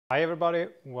Hi everybody,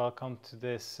 welcome to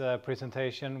this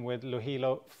presentation with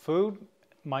Lohilo Food.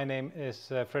 My name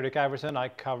is Fredrik Iverson. I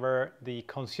cover the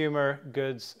consumer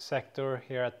goods sector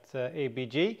here at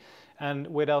ABG. And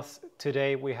with us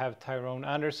today we have Tyrone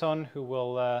Andersson, who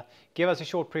will give us a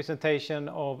short presentation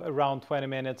of around 20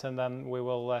 minutes, and then we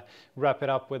will wrap it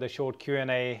up with a short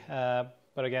Q&A.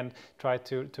 But again, try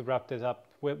to wrap this up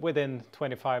within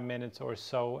 25 minutes or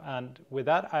so. And with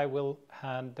that, I will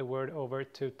hand the word over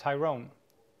to Tyrone.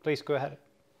 Please go ahead.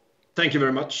 Thank you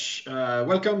very much.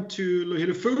 Welcome to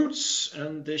Lohilo Foods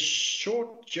and the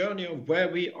short journey of where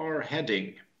we are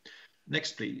heading.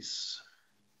 Next, please.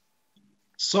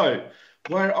 So,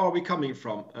 where are we coming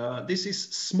from? This is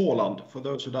Småland, for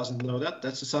those who doesn't know that.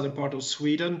 That's the southern part of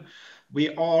Sweden. We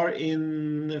are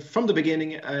from the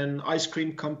beginning, an ice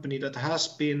cream company that has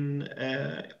been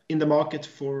in the market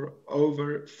for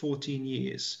over 14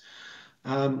 years.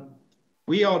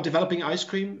 We are developing ice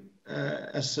cream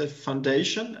as a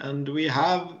foundation, and we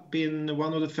have been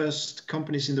one of the first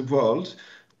companies in the world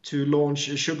to launch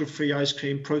a sugar-free ice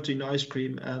cream, protein ice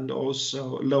cream, and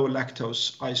also low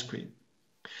lactose ice cream.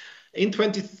 In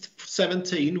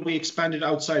 2017, we expanded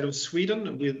outside of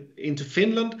Sweden into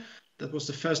Finland. That was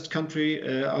the first country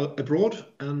abroad,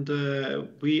 and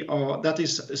that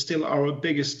is still our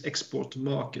biggest export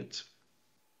market.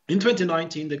 In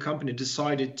 2019, the company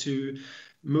decided to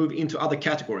move into other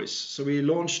categories. So we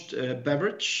launched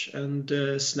beverage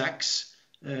and snacks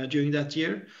during that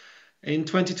year. In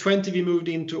 2020, we moved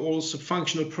into also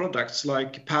functional products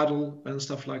like paddle and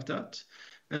stuff like that.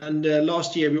 And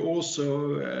last year, we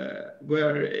also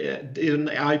did an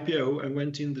IPO and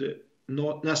went in the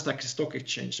Nasdaq Stock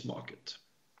Exchange market.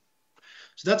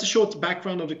 So that's a short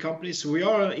background of the company. So we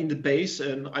are in the base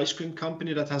an ice cream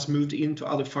company that has moved into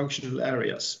other functional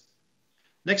areas.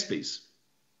 Next, please.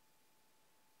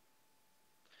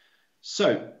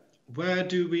 So, where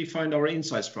do we find our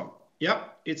insights from? Yeah,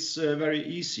 it's very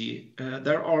easy.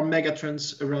 There are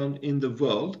megatrends around in the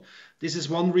world. This is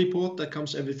one report that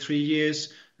comes every 3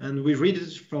 years, and we read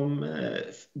it from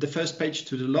the first page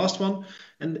to the last one.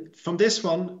 And from this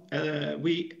one,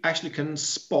 we actually can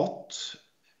spot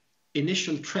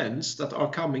initial trends that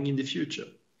are coming in the future.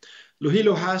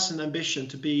 Lohilo has an ambition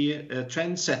to be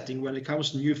trend setting when it comes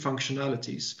to new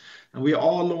functionalities. And we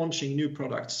are launching new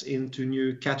products into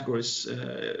new categories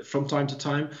from time to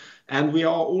time. And we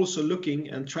are also looking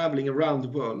and traveling around the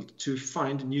world to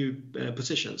find new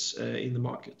positions in the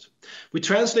market. We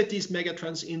translate these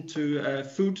megatrends into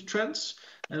food trends.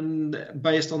 And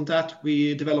based on that,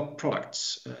 we develop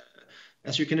products.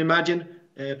 As you can imagine,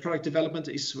 product development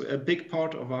is a big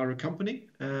part of our company,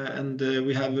 and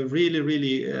we have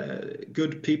really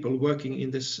good people working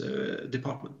in this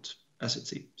department, as it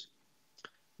seems.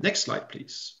 Next slide,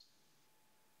 please.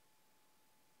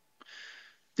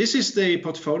 This is the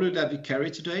portfolio that we carry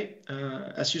today.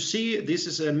 As you see, this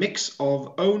is a mix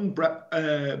of own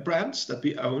brands that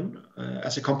we own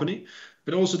as a company,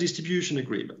 but also distribution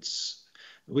agreements.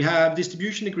 We have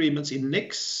distribution agreements in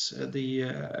Nix,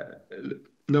 the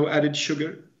no added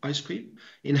sugar ice cream,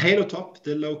 in Halo Top,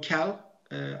 the low-cal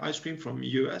ice cream from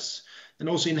US, and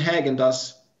also in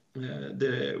Häagen-Dazs,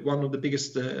 one of the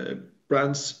biggest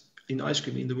brands in ice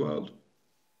cream in the world,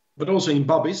 but also in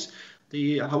Bubby's,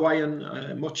 the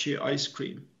Hawaiian mochi ice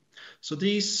cream. So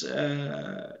these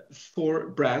 4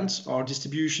 brands are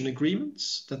distribution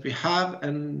agreements that we have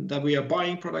and that we are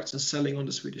buying products and selling on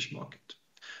the Swedish market.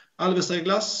 Alvesta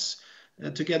Glass,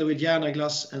 together with Järna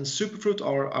Glass and Superfruit,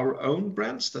 are our own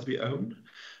brands that we own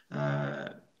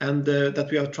and that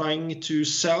we are trying to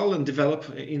sell and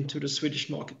develop into the Swedish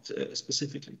market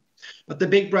specifically. But the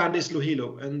big brand is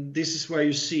Lohilo, and this is where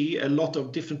you see a lot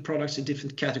of different products in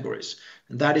different categories,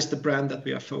 and that is the brand that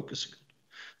we are focusing on.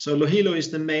 So Lohilo is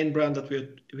the main brand that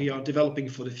we are developing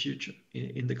for the future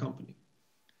in the company.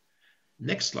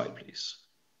 Next slide, please.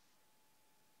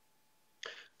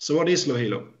 So what is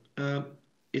Lohilo?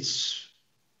 It's,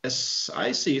 as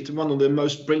I see it, one of the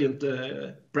most brilliant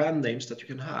brand names that you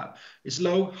can have. It's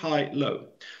low, high, low.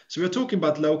 So we're talking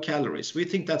about low calories. We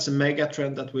think that's a mega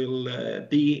trend that will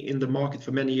be in the market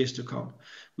for many years to come.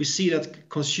 We see that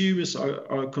consumers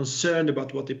are concerned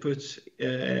about what they put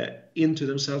into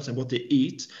themselves and what they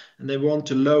eat, and they want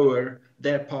to lower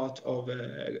their part of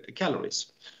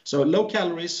calories. So low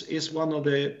calories is one of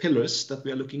the pillars that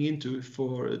we are looking into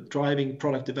for driving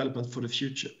product development for the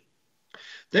future.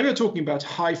 Then we're talking about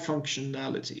high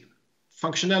functionality.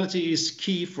 Functionality is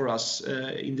key for us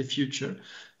in the future.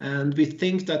 And we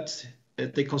think that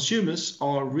the consumers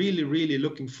are really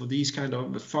looking for these kind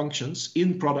of functions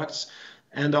in products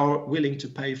and are willing to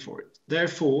pay for it.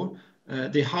 Therefore,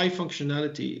 the high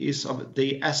functionality is of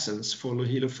the essence for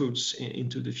Lohilo Foods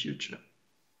into the future.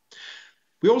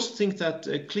 We also think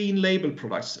that clean label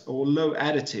products or low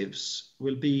additives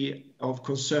will be of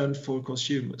concern for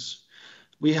consumers.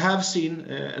 We have seen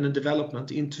a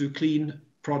development into clean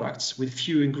products with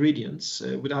few ingredients,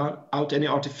 without any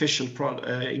artificial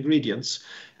ingredients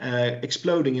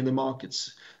exploding in the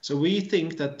markets. So we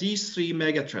think that these three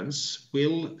megatrends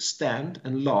will stand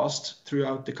and last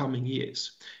throughout the coming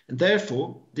years. And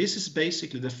therefore, this is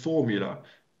basically the formula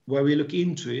where we look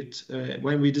into it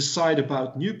when we decide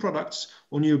about new products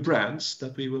or new brands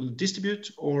that we will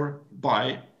distribute or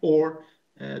buy or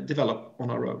develop on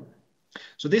our own.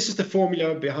 So this is the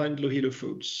formula behind Lohilo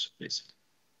Foods, basically.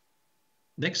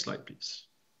 Next slide, please.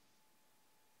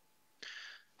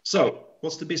 So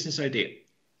what's the business idea?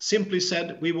 Simply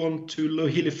said, we want to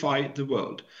Lohilify the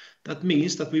world. That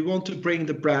means that we want to bring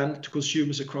the brand to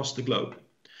consumers across the globe.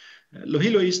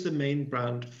 Lohilo is the main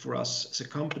brand for us as a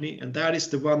company, and that is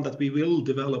the one that we will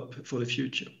develop for the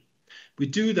future. We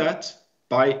do that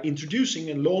by introducing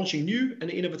and launching new and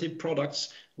innovative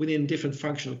products within different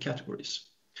functional categories.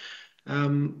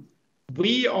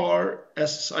 We are,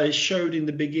 as I showed in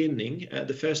the beginning,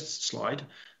 the first slide,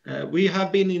 we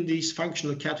have been in these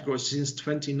functional categories since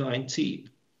 2019.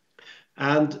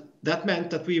 And that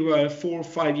meant that we were 4 or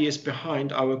 5 years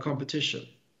behind our competition.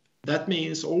 That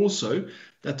means also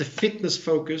that the fitness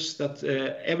focus that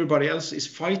everybody else is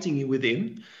fighting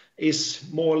within is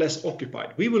more or less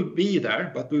occupied. We will be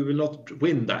there, but we will not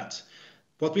win that.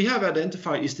 What we have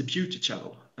identified is the beauty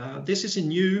channel. This is a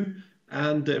new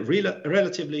and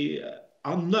relatively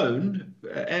unknown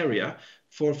area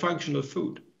for functional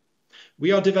food.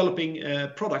 We are developing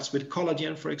products with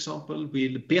collagen, for example,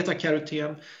 with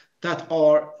beta-carotene that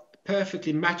are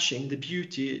perfectly matching the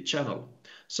beauty channel.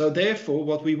 So therefore,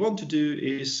 what we want to do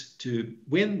is to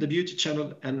win the beauty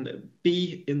channel and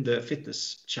be in the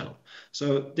fitness channel.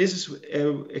 So this is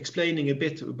explaining a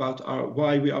bit about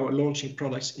why we are launching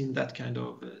products in that kind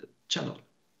of channel.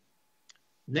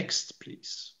 Next,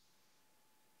 please.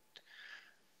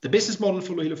 The business model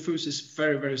for Lohilo Foods is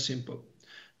very, very simple.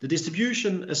 The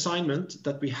distribution assignment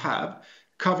that we have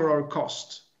cover our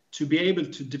cost to be able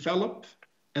to develop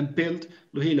and build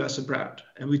Lohilo as a brand.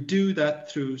 And we do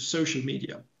that through social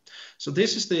media. So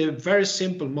this is the very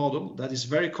simple model that is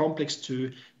very complex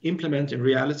to implement in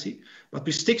reality, but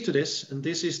we stick to this, and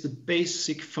this is the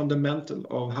basic fundamental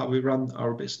of how we run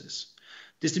our business.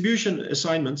 Distribution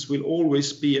assignments will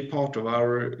always be a part of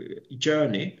our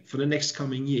journey for the next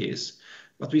coming years,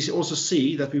 but we also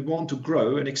see that we want to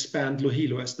grow and expand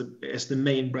Lohilo as the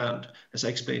main brand, as I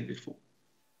explained before.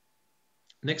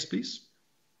 Next, please.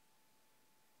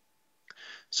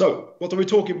 So what are we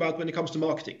talking about when it comes to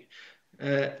marketing?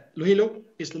 Lohilo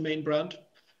is the main brand.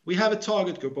 We have a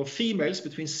target group of females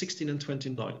between 16 and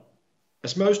 29.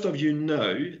 As most of you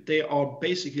know, they are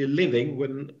basically living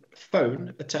with a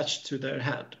phone attached to their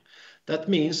hand. That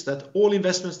means that all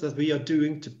investments that we are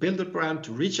doing to build a brand,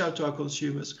 to reach out to our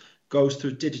consumers, goes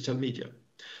through digital media.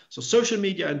 So social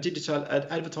media and digital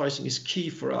advertising is key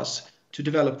for us to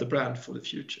develop the brand for the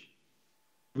future.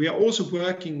 We are also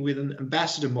working with an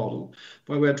ambassador model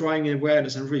where we are driving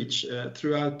awareness and reach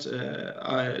throughout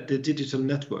the digital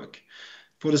network.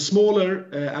 For the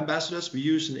smaller ambassadors, we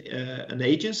use an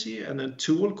agency and a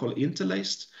tool called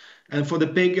Interlaced. And for the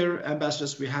bigger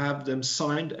ambassadors, we have them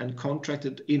signed and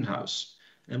contracted in-house.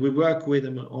 And we work with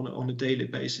them on a daily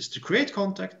basis to create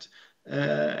contact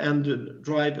and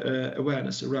drive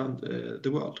awareness around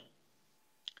the world.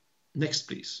 Next,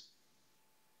 please.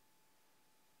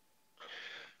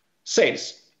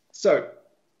 Sales. So,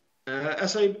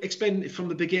 as I explained from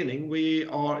the beginning, we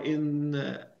are in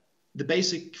the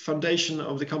basic foundation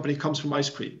of the company comes from ice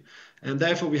cream. And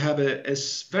therefore, we have a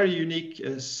very unique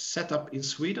setup in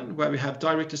Sweden where we have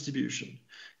direct distribution.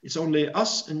 It's only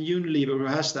us and Unilever who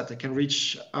has that can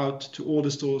reach out to all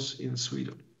the stores in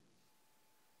Sweden.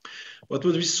 But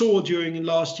what we saw during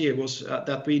last year was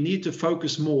that we need to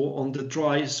focus more on the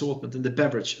dry assortment and the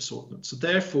beverage assortment. So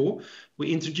therefore,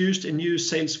 we introduced a new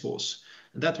sales force,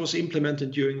 and that was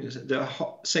implemented during the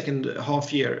second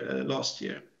half year last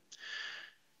year.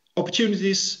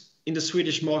 Opportunities in the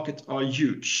Swedish market are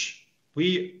huge.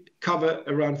 We cover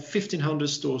around 1,500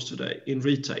 stores today in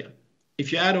retail.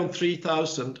 If you add on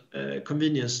 3,000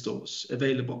 convenience stores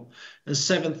available and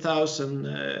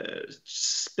 7,000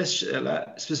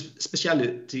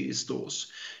 specialty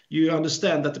stores, you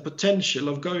understand that the potential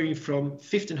of going from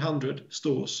 1,500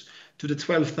 stores to the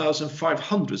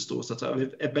 12,500 stores that are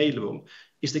available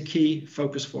is the key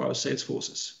focus for our sales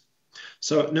forces.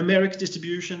 So numeric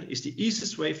distribution is the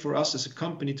easiest way for us as a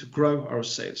company to grow our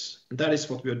sales. And that is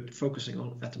what we are focusing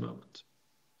on at the moment.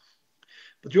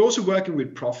 But we're also working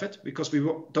with profit because we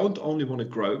don't only want to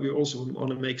grow, we also want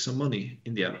to make some money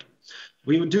in the end.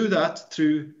 We will do that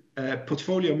through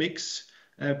portfolio mix,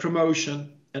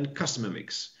 promotion, and customer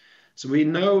mix. So we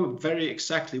know very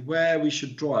exactly where we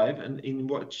should drive and in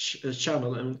what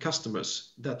channel and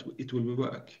customers that it will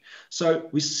work. So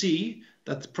we see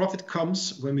that the profit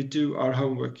comes when we do our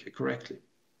homework correctly.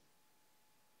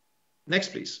 Next,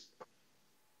 please.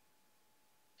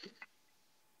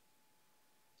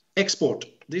 Export.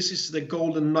 This is the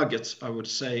golden nugget, I would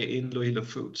say, in Lohilo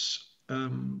Foods.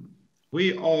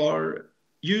 We are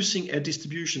using a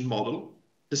distribution model,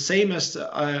 the same as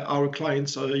our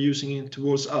clients are using it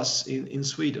towards us in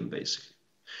Sweden, basically.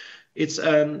 It's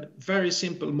a very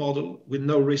simple model with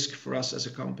no risk for us as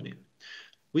a company.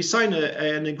 We sign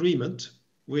an agreement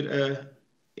with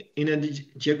in a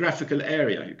geographical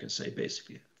area, you can say,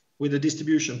 basically, with a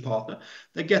distribution partner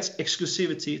that gets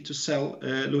exclusivity to sell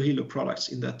Lohilo products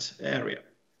in that area.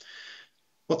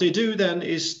 What they do then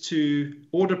is to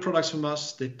order products from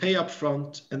us, they pay up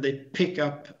front, and they pick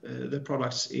up the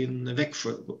products in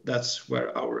Växjö. That's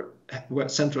where our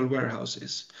central warehouse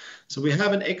is. So we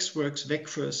have an X-Works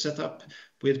Växjö set up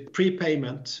with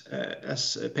prepayment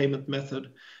as a payment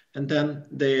method, and then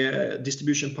the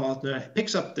distribution partner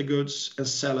picks up the goods and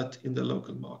sell it in the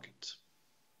local market.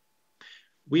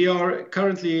 We are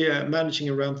currently managing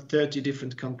around 30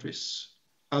 different countries,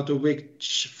 out of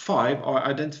which 5 are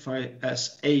identified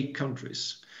as A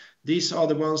countries. These are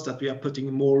the ones that we are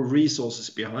putting more resources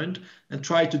behind and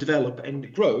try to develop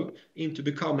and grow into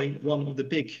becoming one of the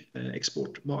big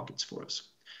export markets for us.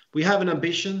 We have an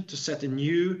ambition to set a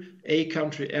new A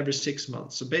country every 6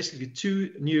 months. So basically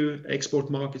 2 new export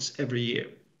markets every year.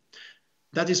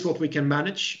 That is what we can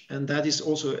manage, and that is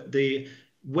also the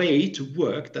way to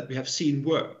work that we have seen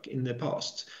work in the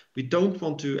past. We don't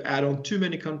want to add on too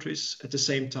many countries at the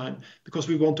same time because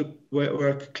we want to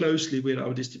work closely with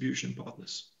our distribution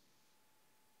partners.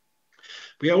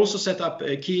 We are also set up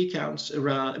key accounts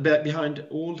behind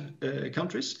all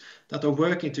countries that are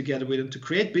working together with them to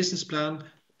create business plan,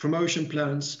 promotion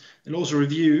plans, and also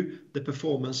review the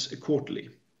performance quarterly.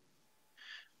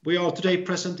 We are today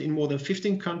present in more than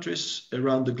 15 countries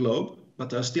around the globe, but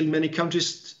there are still many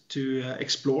countries to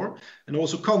explore and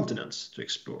also continents to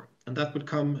explore, and that will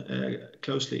come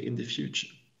closely in the future.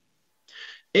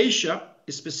 Asia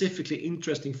is specifically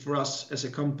interesting for us as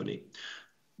a company.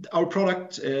 Our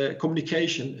product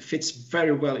communication fits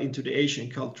very well into the Asian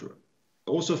culture.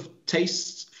 Also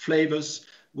tastes, flavors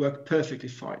work perfectly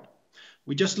fine.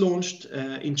 We just launched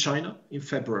in China in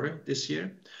February this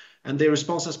year, and the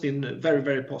response has been very,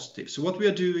 very positive. So what we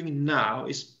are doing now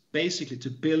is basically to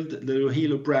build the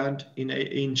Lohilo brand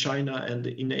in China and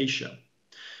in Asia.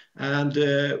 And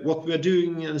what we are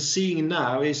doing and seeing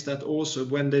now is that also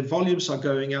when the volumes are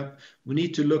going up, we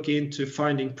need to look into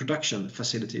finding production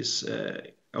facilities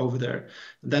over there.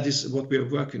 And that is what we are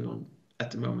working on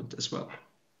at the moment as well.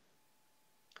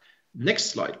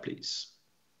 Next slide, please.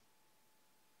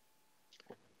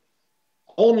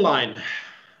 Online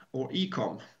or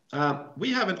e-com.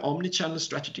 We have an omni-channel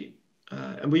strategy.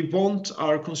 And we want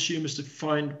our consumers to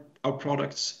find our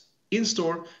products in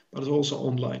store, but also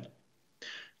online.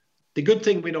 The good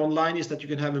thing with online is that you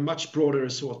can have a much broader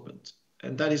assortment,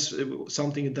 and that is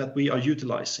something that we are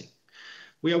utilizing.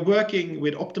 We are working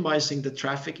with optimizing the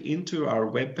traffic into our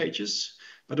web pages,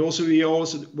 but also we are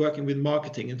also working with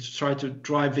marketing and to try to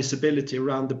drive visibility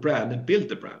around the brand and build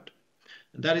the brand.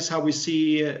 And that is how we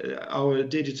see our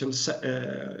digital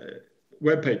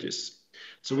web pages.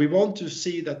 So we want to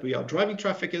see that we are driving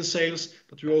traffic and sales,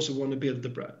 but we also want to build the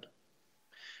brand.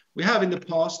 We have in the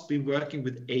past been working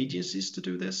with agencies to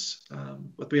do this,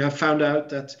 but we have found out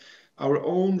that our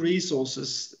own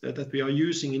resources that we are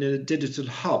using in a digital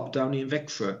hub down in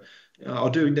Växjö are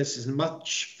doing this in a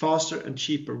much faster and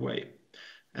cheaper way.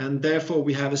 And therefore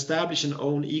we have established an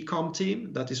own e-com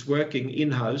team that is working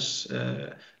in-house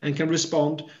and can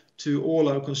respond to all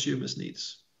our consumers'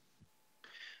 needs.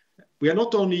 We are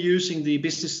not only using the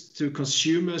business to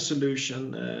consumer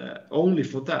solution only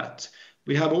for that.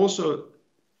 We have also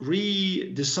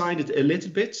redesigned it a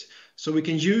little bit so we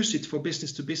can use it for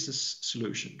business to business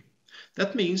solution.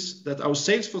 That means that our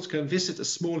sales force can visit a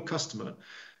small customer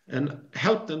and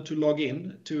help them to log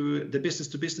in to the business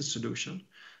to business solution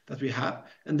that we have.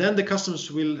 And then the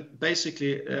customers will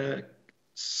basically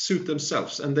suit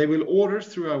themselves and they will order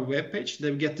through our webpage.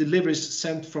 They will get deliveries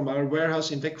sent from our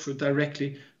warehouse in Växjö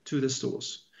directly to the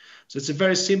stores. So it's a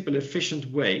very simple, efficient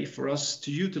way for us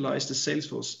to utilize the sales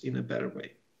force in a better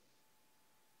way.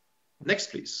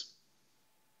 Next, please.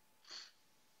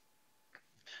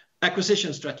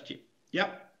 Acquisition strategy. Yeah,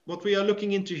 what we are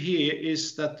looking into here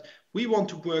is that we want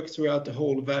to work throughout the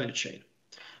whole value chain.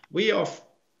 We are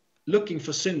looking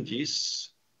for synergies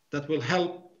that will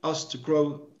help us to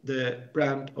grow the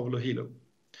brand of Lohilo.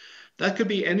 That could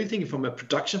be anything from a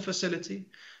production facility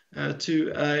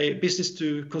to a business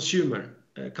to consumer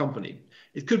company.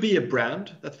 It could be a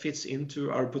brand that fits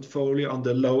into our portfolio on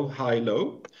the low, high,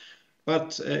 low.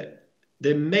 But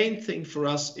the main thing for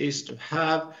us is to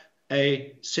have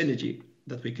a synergy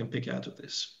that we can pick out of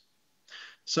this.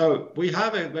 So we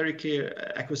have a very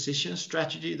clear acquisition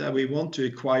strategy that we want to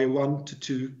acquire 1 to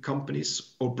 2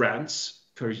 companies or brands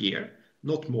per year,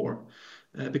 not more,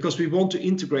 because we want to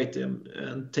integrate them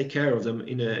and take care of them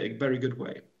in a very good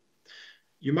way.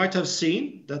 You might have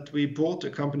seen that we bought a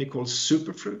company called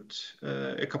Superfruit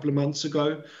a couple of months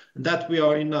ago, and that we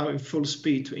are now in full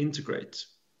speed to integrate.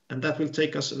 And that will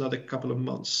take us another couple of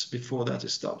months before that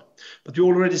is done. But you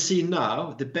already see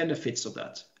now the benefits of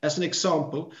that. As an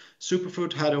example,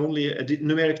 Superfruit had only a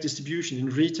numeric distribution in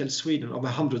retail Sweden of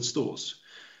 100 stores.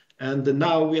 And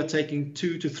now we are taking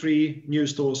 2 to 3 new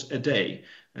stores a day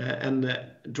and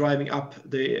driving up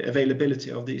the availability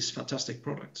of these fantastic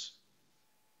products.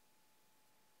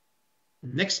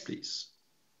 Next, please.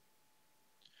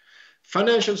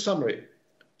 Financial summary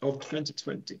of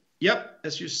 2020. Yep,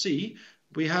 as you see,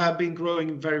 we have been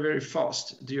growing very, very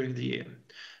fast during the year.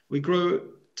 We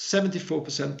grew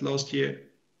 74% last year,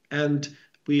 and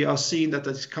we are seeing that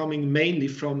that's coming mainly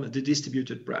from the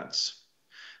distributed brands.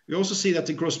 We also see that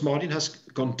the gross margin has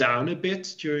gone down a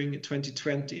bit during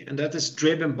 2020, and that is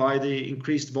driven by the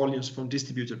increased volumes from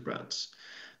distributed brands.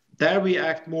 There we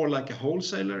act more like a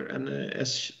wholesaler, and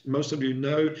as most of you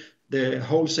know, the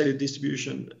wholesaler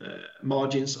distribution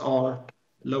margins are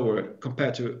lower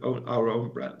compared to our own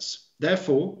brands.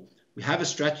 Therefore, we have a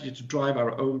strategy to drive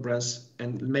our own brands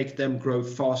and make them grow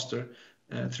faster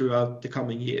throughout the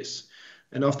coming years.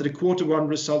 And after the Q1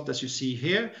 result, as you see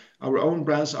here, our own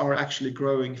brands are actually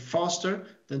growing faster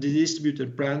than the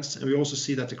distributed brands, and we also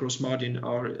see that the gross margin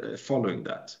are following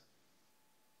that.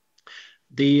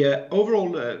 The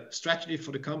overall strategy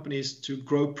for the company is to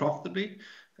grow profitably,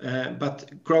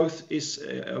 but growth is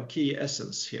a key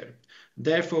essence here.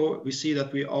 Therefore, we see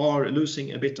that we are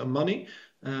losing a bit of money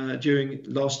during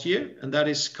last year, and that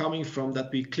is coming from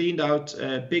that we cleaned out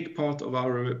a big part of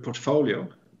our portfolio.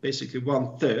 Basically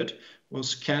 1/3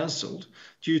 was cancelled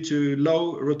due to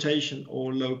low rotation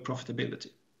or low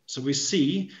profitability. So we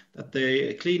see that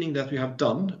the cleaning that we have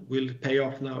done will pay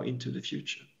off now into the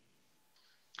future.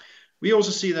 We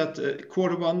also see that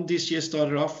Q1 this year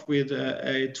started off with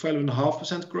a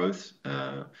 12.5% growth.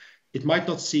 It might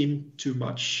not seem too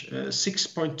much.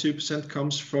 6.2%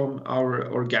 comes from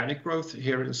our organic growth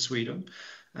here in Sweden.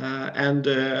 And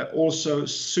also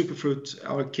Superfruit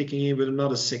are kicking in with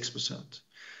another 6%.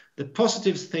 The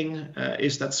positive thing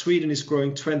is that Sweden is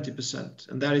growing 20%.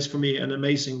 And that is for me an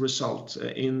amazing result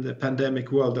in the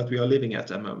pandemic world that we are living at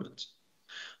the moment.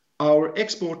 Our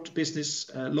export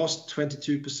business lost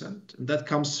 22%, and that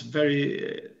comes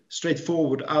very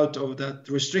straightforward out of that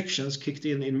restrictions kicked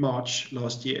in March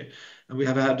last year. And we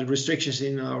have had restrictions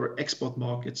in our export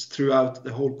markets throughout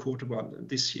the whole Q1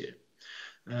 this year.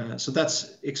 So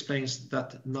that explains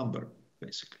that number,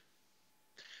 basically.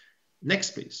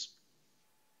 Next, please.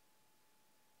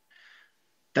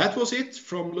 That was it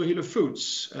from Lohilo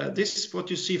Foods. This,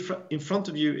 what you see in front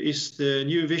of you, is the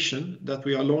new vision that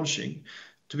we are launching.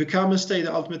 To become and stay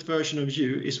the ultimate version of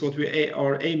you is what we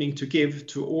are aiming to give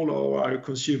to all of our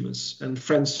consumers and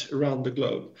friends around the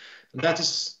globe. And that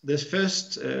is the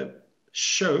first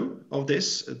show of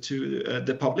this to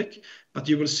the public, but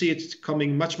you will see it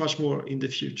coming much, much more in the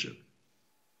future.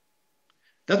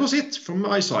 That was it from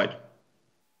my side,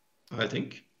 I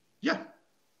think. Yeah.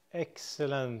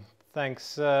 Excellent.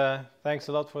 Thanks. Thanks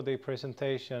a lot for the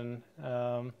presentation.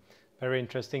 Very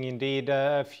interesting indeed.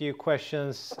 A few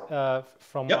questions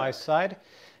from my side.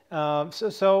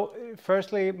 So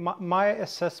firstly, my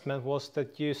assessment was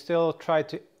that you still try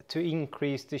to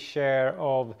increase the share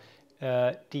of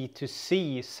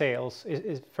D2C sales.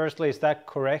 Firstly, is that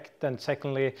correct? And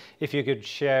secondly, if you could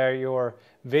share your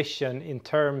vision in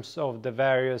terms of the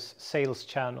various sales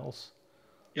channels.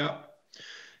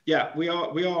 Yeah, we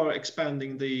are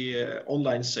expanding the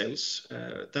online sales.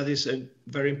 That is a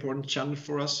very important channel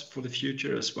for us for the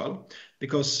future as well,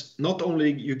 because not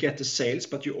only you get the sales,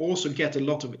 but you also get a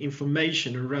lot of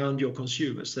information around your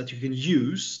consumers that you can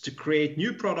use to create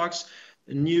new products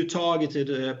and new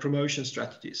targeted promotion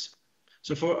strategies.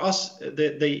 So for us,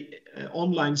 the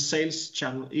online sales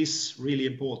channel is really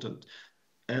important,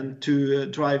 and to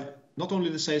drive not only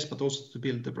the sales, but also to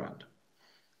build the brand.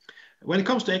 When it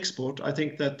comes to export, I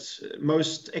think that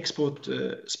most export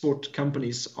sport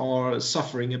companies are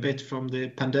suffering a bit from the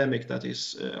pandemic that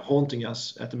is haunting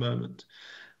us at the moment.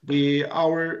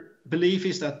 Our belief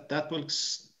is that that will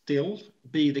still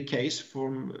be the case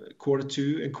from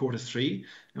Q2 and Q3,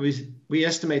 and we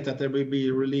estimate that there will be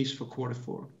a release for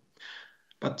Q4.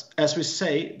 But as we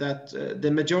say, that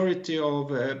the majority of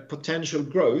potential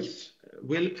growth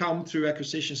will come through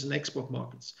acquisitions in export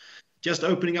markets. Just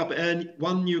opening up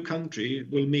one new country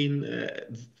will mean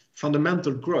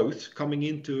fundamental growth coming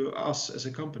into us as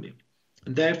a company.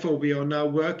 And therefore, we are now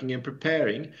working and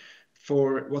preparing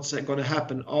for what's going to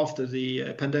happen after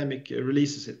the pandemic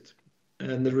releases it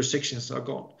and the restrictions are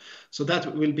gone. So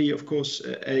that will be, of course,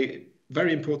 a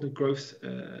very important growth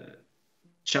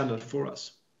channel for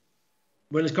us.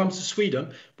 When it comes to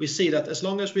Sweden, we see that as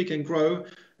long as we can grow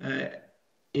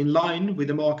in line with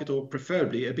the market, or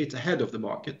preferably a bit ahead of the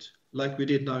market, like we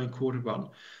did now in Q1,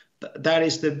 that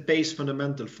is the base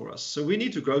fundamental for us. So we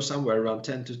need to grow somewhere around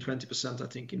 10 to 20%, I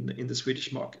think, in the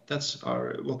Swedish market. That's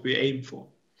what we aim for.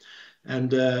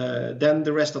 And then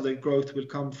the rest of the growth will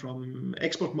come from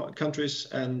export countries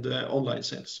and online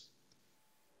sales.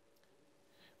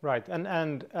 Right,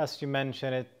 and as you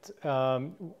mentioned it,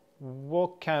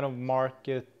 what kind of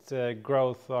market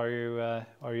growth are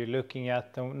you looking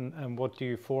at, and what do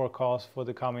you forecast for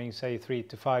the coming, say, 3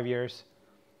 to 5 years?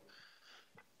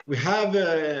 We have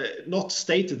not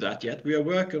stated that yet. We are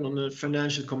working on a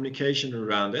financial communication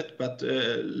around it, but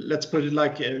let's put it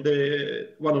like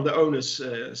one of the owners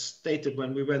stated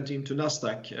when we went into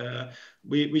Nasdaq.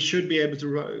 We should be able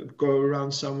to go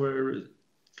around somewhere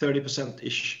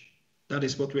 30%-ish. That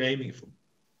is what we're aiming for.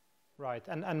 Right,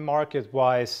 and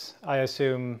market-wise, I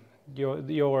assume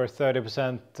your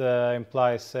 30%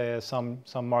 implies some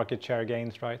market share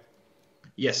gains, right?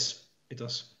 Yes, it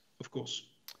does, of course.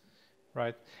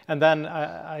 Right, and then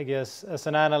I guess as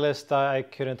an analyst, I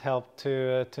couldn't help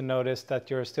to notice that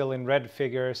you're still in red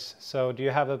figures. So do you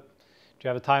have a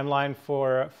timeline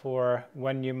for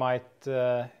when you might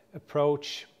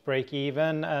approach break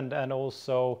even, and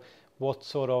also what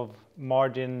sort of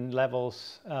margin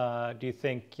levels do you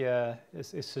think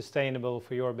is sustainable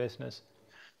for your business?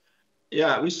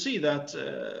 Yeah, we see that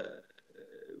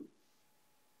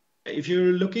if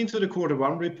you look into the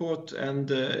Q1 report, and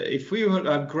if we would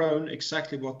have grown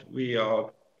exactly what we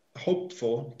are hoped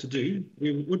for to do,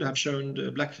 we would have shown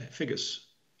the black figures,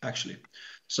 actually.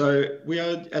 So we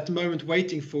are at the moment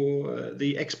waiting for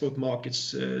the export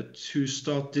markets to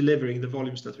start delivering the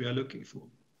volumes that we are looking for.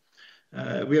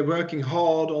 We are working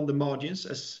hard on the margins,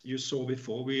 as you saw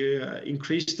before. We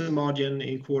increased the margin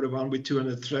in Q1 with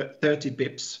 230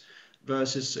 bips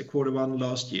versus Q1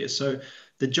 last year. So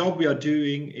the job we are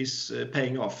doing is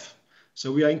paying off.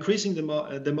 So we are increasing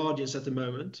the margins at the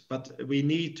moment, but we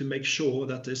need to make sure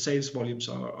that the sales volumes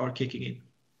are kicking in.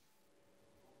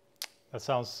 That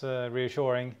sounds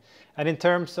reassuring. And in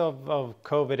terms of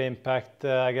COVID impact,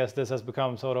 I guess this has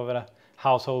become sort of a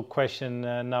household question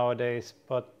nowadays.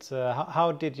 But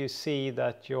how did you see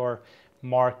that your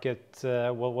market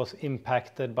was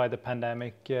impacted by the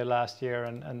pandemic last year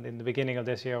and in the beginning of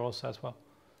this year also as well?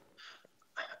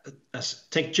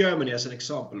 Take Germany as an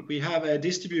example. We have a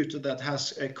distributor that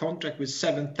has a contract with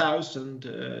 7,000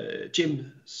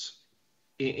 gyms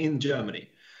in Germany,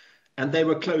 and they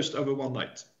were closed over one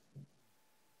night.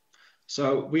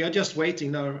 So we are just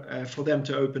waiting now for them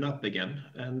to open up again,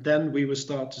 and then we will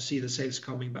start to see the sales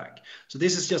coming back. So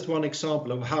this is just one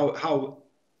example of how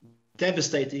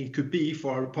devastating it could be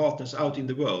for our partners out in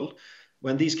the world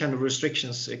when these kind of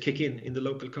restrictions kick in the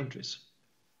local countries.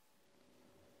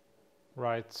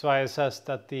 Right, so I assess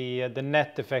that the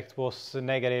net effect was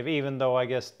negative, even though I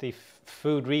guess the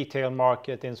food retail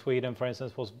market in Sweden, for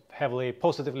instance, was heavily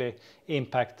positively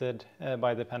impacted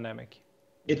by the pandemic.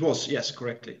 It was, yes,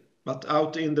 correctly. But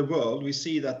out in the world, we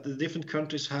see that the different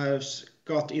countries have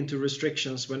got into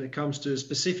restrictions when it comes to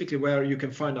specifically where you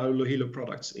can find our Lohilo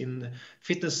products in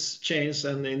fitness chains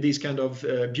and in these kind of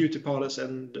beauty parlors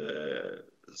and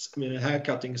hair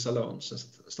cutting salons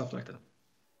and stuff like that.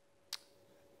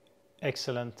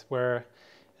 Excellent. We're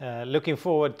looking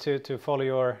forward to follow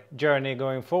your journey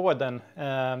going forward then.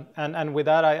 And with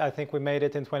that, I think we made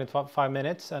it in 25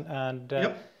 minutes. And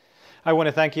yep. I want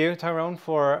to thank you, Tyrone,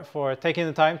 for taking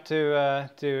the time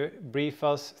to brief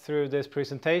us through this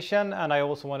presentation. And I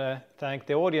also want to thank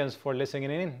the audience for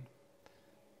listening in.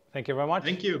 Thank you very much.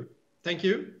 Thank you. Thank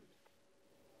you.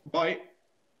 Bye.